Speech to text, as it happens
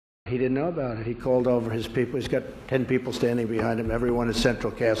He didn't know about it. He called over his people. He's got 10 people standing behind him. Everyone is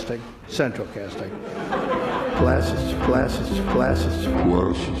central casting. Central casting. Glasses, glasses, glasses,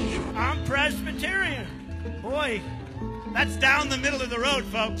 glasses. I'm Presbyterian. Boy, that's down the middle of the road,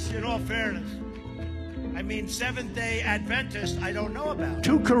 folks, in all fairness. I mean, Seventh-day Adventist, I don't know about.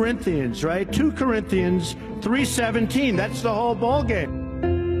 2 Corinthians, right? 2 Corinthians 3:17. That's the whole ballgame.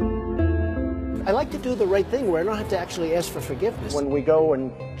 I like to do the right thing where I don't have to actually ask for forgiveness. When we go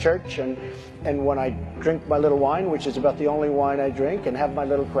in church and when I drink my little wine, which is about the only wine I drink, and have my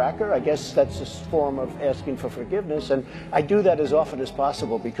little cracker, I guess that's a form of asking for forgiveness. And I do that as often as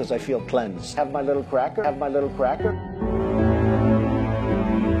possible because I feel cleansed. Have my little cracker, have my little cracker.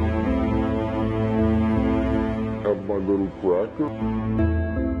 Have my little cracker.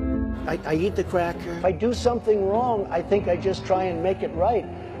 I eat the cracker. If I do something wrong, I think I just try and make it right.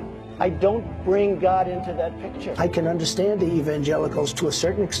 I don't bring God into that picture. I can understand the evangelicals to a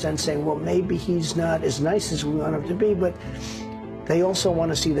certain extent saying, well, maybe he's not as nice as we want him to be, but they also want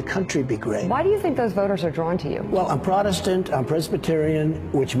to see the country be great. Why do you think those voters are drawn to you? Well, I'm Protestant, I'm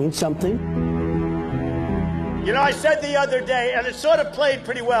Presbyterian, which means something. You know, I said the other day, and it sort of played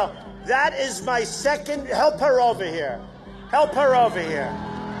pretty well, that is my second, help her over here. Help her over here.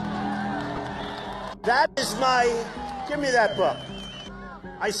 That is my, give me that book.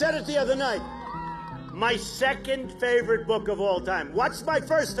 I said it the other night. My second favorite book of all time. What's my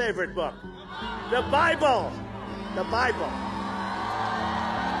first favorite book? The Bible. The Bible.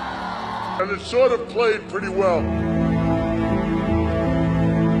 And it sort of played pretty well.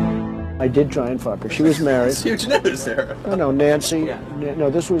 I did try and fuck her. She was married. Huge news there. No, Nancy. Yeah.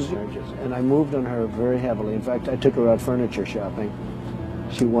 No, this was, and I moved on her very heavily. In fact, I took her out furniture shopping.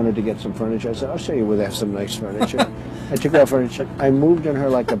 She wanted to get some furniture. I said, I'll show you where they have some nice furniture. I took out furniture. I moved on her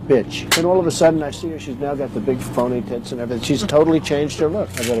like a bitch. And all of a sudden, I see her. She's now got the big phony tits and everything. She's totally changed her look.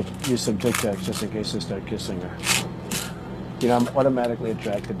 I better use some Tic Tacs just in case I start kissing her. You know, I'm automatically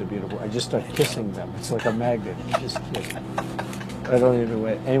attracted to beautiful. I just start kissing them. It's like a magnet. You just kiss. I don't even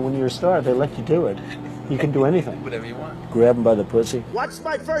wait. And when you're a star, they let you do it. You can do anything. Whatever you want. Grab them by the pussy. What's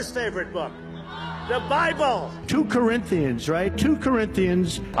my first favorite book? The Bible. 2 Corinthians, right? 2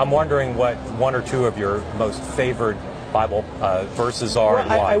 Corinthians. I'm wondering what 1 or 2 of your most favorite Bible verses are, Well, and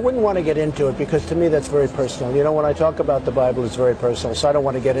why. I wouldn't want to get into it because to me that's very personal. You know, when I talk about the Bible, it's very personal, so I don't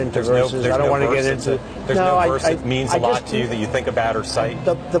want to get into verses. I don't want to get into. There's no verse that means a lot to you that you think about or cite.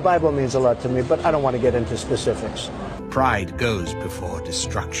 The Bible means a lot to me, but I don't want to get into specifics. Pride goes before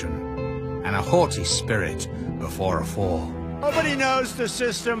destruction, and a haughty spirit before a fall. Nobody knows the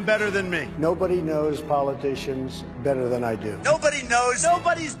system better than me. Nobody knows politicians better than I do. Nobody knows.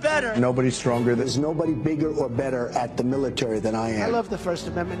 Nobody's better. Nobody's stronger. There's nobody bigger or better at the military than I am. I love the First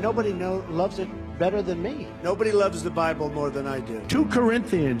Amendment. Nobody loves it better than me. Nobody loves the Bible more than I do. 2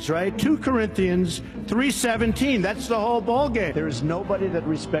 Corinthians, right? 2 Corinthians 3:17. That's the whole ballgame. There is nobody that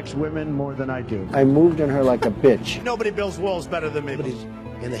respects women more than I do. I moved on her like a bitch. Nobody builds walls better than me. Nobody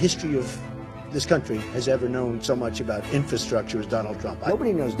in the history of this country has ever known so much about infrastructure as Donald Trump.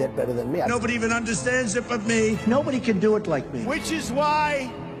 Nobody knows that better than me. Nobody even understands it but me. Nobody can do it like me. Which is why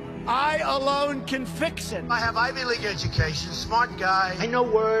I alone can fix it. I have Ivy League education, smart guy. I know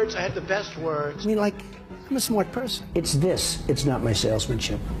words. I have the best words. I mean, like, I'm a smart person. It's this. It's not my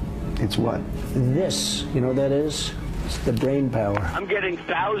salesmanship. It's what? This. You know what that is? It's the brain power. I'm getting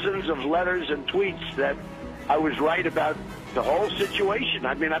thousands of letters and tweets that I was right about the whole situation.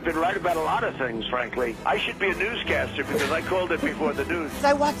 I mean, I've been right about a lot of things, frankly. I should be a newscaster because I called it before the news.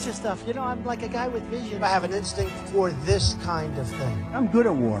 I watch this stuff. You know, I'm like a guy with vision. I have an instinct for this kind of thing. I'm good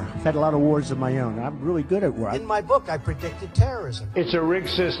at war. I've had a lot of wars of my own. I'm really good at war. In my book, I predicted terrorism. It's a rigged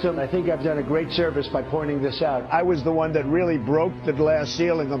system. I think I've done a great service by pointing this out. I was the one that really broke the glass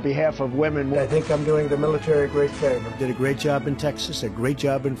ceiling on behalf of women. I think I'm doing the military a great favor. Did a great job in Texas, a great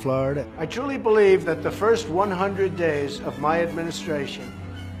job in Florida. I truly believe that the first 100 days of my administration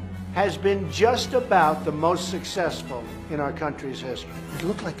has been just about the most successful in our country's history. It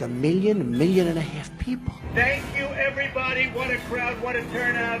looked like 1 million, 1.5 million people. Thank you, everybody. What a crowd, what a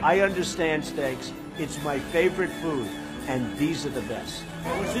turnout. I understand steaks. It's my favorite food, and these are the best.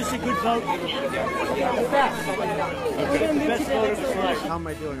 Was this a good vote? The best. Okay, the best vote of his life. How am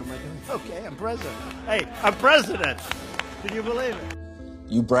I doing? Okay, I'm president. Hey, I'm president. Can you believe it?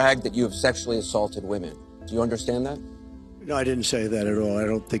 You brag that you have sexually assaulted women. Do you understand that? No, I didn't say that at all. I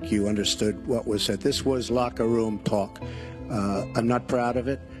don't think you understood what was said. This was locker room talk. I'm not proud of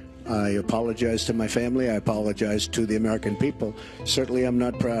it. I apologize to my family. I apologize to the American people. Certainly I'm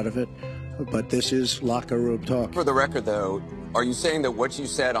not proud of it, but this is locker room talk. For the record, though, are you saying that what you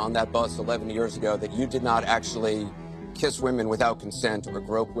said on that bus 11 years ago, that you did not actually kiss women without consent or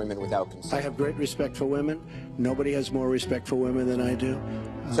grope women without consent. I have great respect for women. Nobody has more respect for women than I do.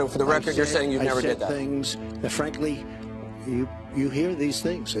 So for the record, you're saying you never did that? I said things that, frankly, you hear these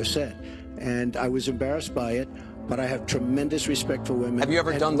things are said. And I was embarrassed by it, but I have tremendous respect for women. Have you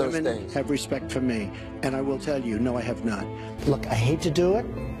ever done those things? Women have respect for me. And I will tell you, no, I have not. Look, I hate to do it,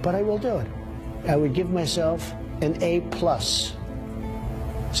 but I will do it. I would give myself an A+. Is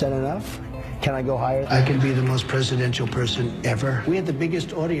that enough? Can I go higher? I can be the most presidential person ever. We had the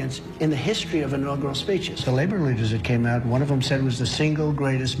biggest audience in the history of inaugural speeches. The labor leaders that came out, one of them said it was the single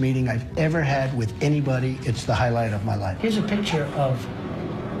greatest meeting I've ever had with anybody. It's the highlight of my life. Here's a picture of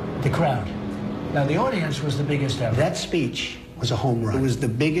the crowd. Now, the audience was the biggest ever. That speech was a home run. It was the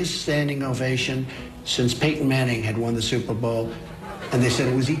biggest standing ovation since Peyton Manning had won the Super Bowl, and they said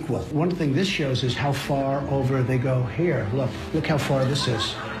it was equal. One thing this shows is how far over they go here. Look how far this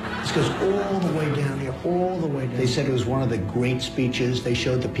is. This goes all the way down here, all the way down. They said it was one of the great speeches. They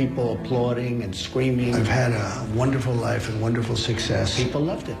showed the people applauding and screaming. I've had a wonderful life and wonderful success. People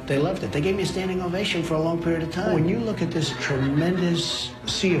loved it. They loved it. They gave me a standing ovation for a long period of time. When you look at this tremendous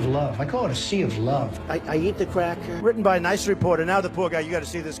sea of love, I call it a sea of love. I eat the cracker. Written by a nice reporter. Now the poor guy, you got to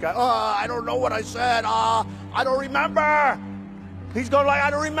see this guy. Oh, I don't know what I said. I don't remember. He's going like, I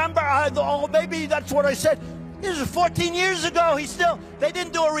don't remember. Oh, maybe that's what I said. This was 14 years ago. They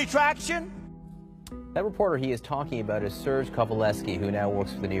didn't do a retraction. That reporter he is talking about is Serge Kovaleski, who now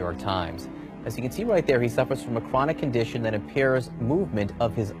works for the New York Times. As you can see right there, he suffers from a chronic condition that impairs movement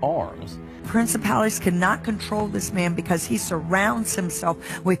of his arms. Principalities cannot control this man because he surrounds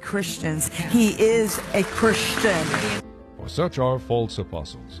himself with Christians. He is a Christian. For such are false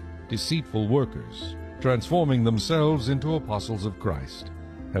apostles, deceitful workers, transforming themselves into apostles of Christ.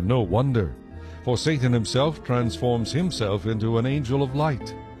 And no wonder, for Satan himself transforms himself into an angel of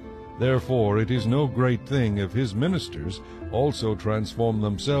light. Therefore it is no great thing if his ministers also transform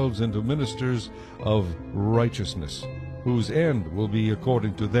themselves into ministers of righteousness, whose end will be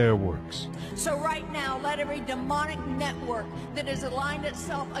according to their works. So right now, let every demonic network that has aligned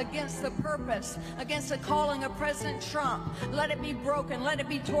itself against the purpose, against the calling of President Trump, let it be broken, let it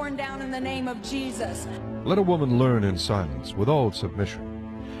be torn down in the name of Jesus. Let a woman learn in silence with all submission.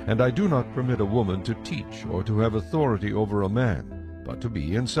 And I do not permit a woman to teach or to have authority over a man, but to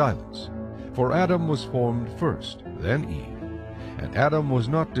be in silence. For Adam was formed first, then Eve. And Adam was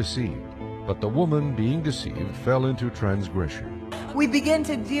not deceived, but the woman, being deceived, fell into transgression. We begin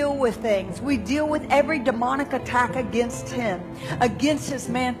to deal with things. We deal with every demonic attack against him, against his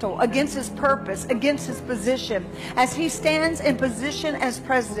mantle, against his purpose, against his position. As he stands in position as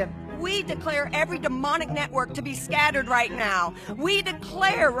president, we declare every demonic network to be scattered right now. We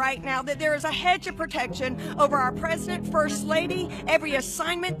declare right now that there is a hedge of protection over our president, first lady, every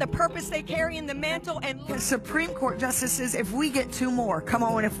assignment, the purpose they carry in the mantle, and Supreme Court justices, if we get two more, come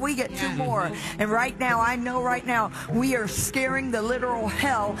on, if we get two more. And right now, I know right now, we are scaring the literal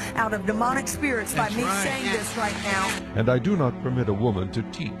hell out of demonic spirits by me saying this right now. And I do not permit a woman to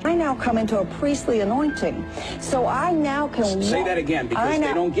teach. I now come into a priestly anointing. So I now can say that again, because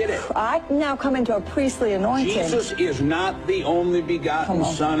they don't get it. I now come into a priestly anointing. Jesus is not the only begotten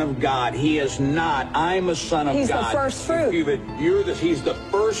Son of God. He is not. I'm a son of God. He's the first fruit. He's the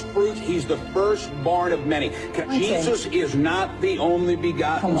first fruit. He's the firstborn of many. Jesus is not the only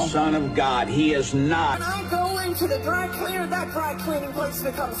begotten Son of God. He is not. When I go into the dry cleaner, that dry cleaning place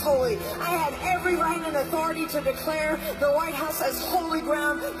becomes holy. I had every right and authority to declare the White House as holy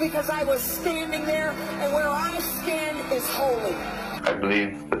ground because I was standing there, and where I stand is holy. I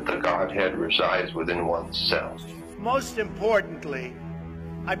believe that the Godhead resides within oneself. Most importantly,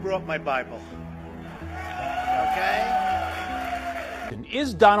 I brought my Bible. Okay?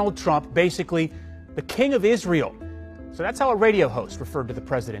 Is Donald Trump basically the king of Israel? So that's how a radio host referred to the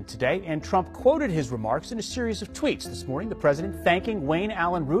president today, and Trump quoted his remarks in a series of tweets this morning. The president thanking Wayne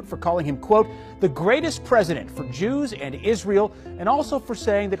Allen Root for calling him, quote, the greatest president for Jews and Israel, and also for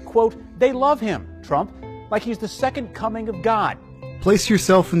saying that, quote, they love him, Trump, like he's the second coming of God. Place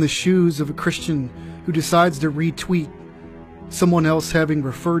yourself in the shoes of a Christian who decides to retweet someone else having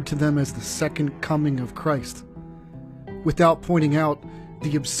referred to them as the second coming of Christ, without pointing out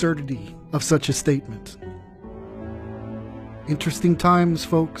the absurdity of such a statement. Interesting times,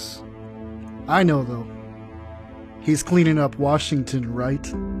 folks. I know, though. He's cleaning up Washington,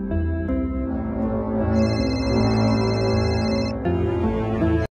 right?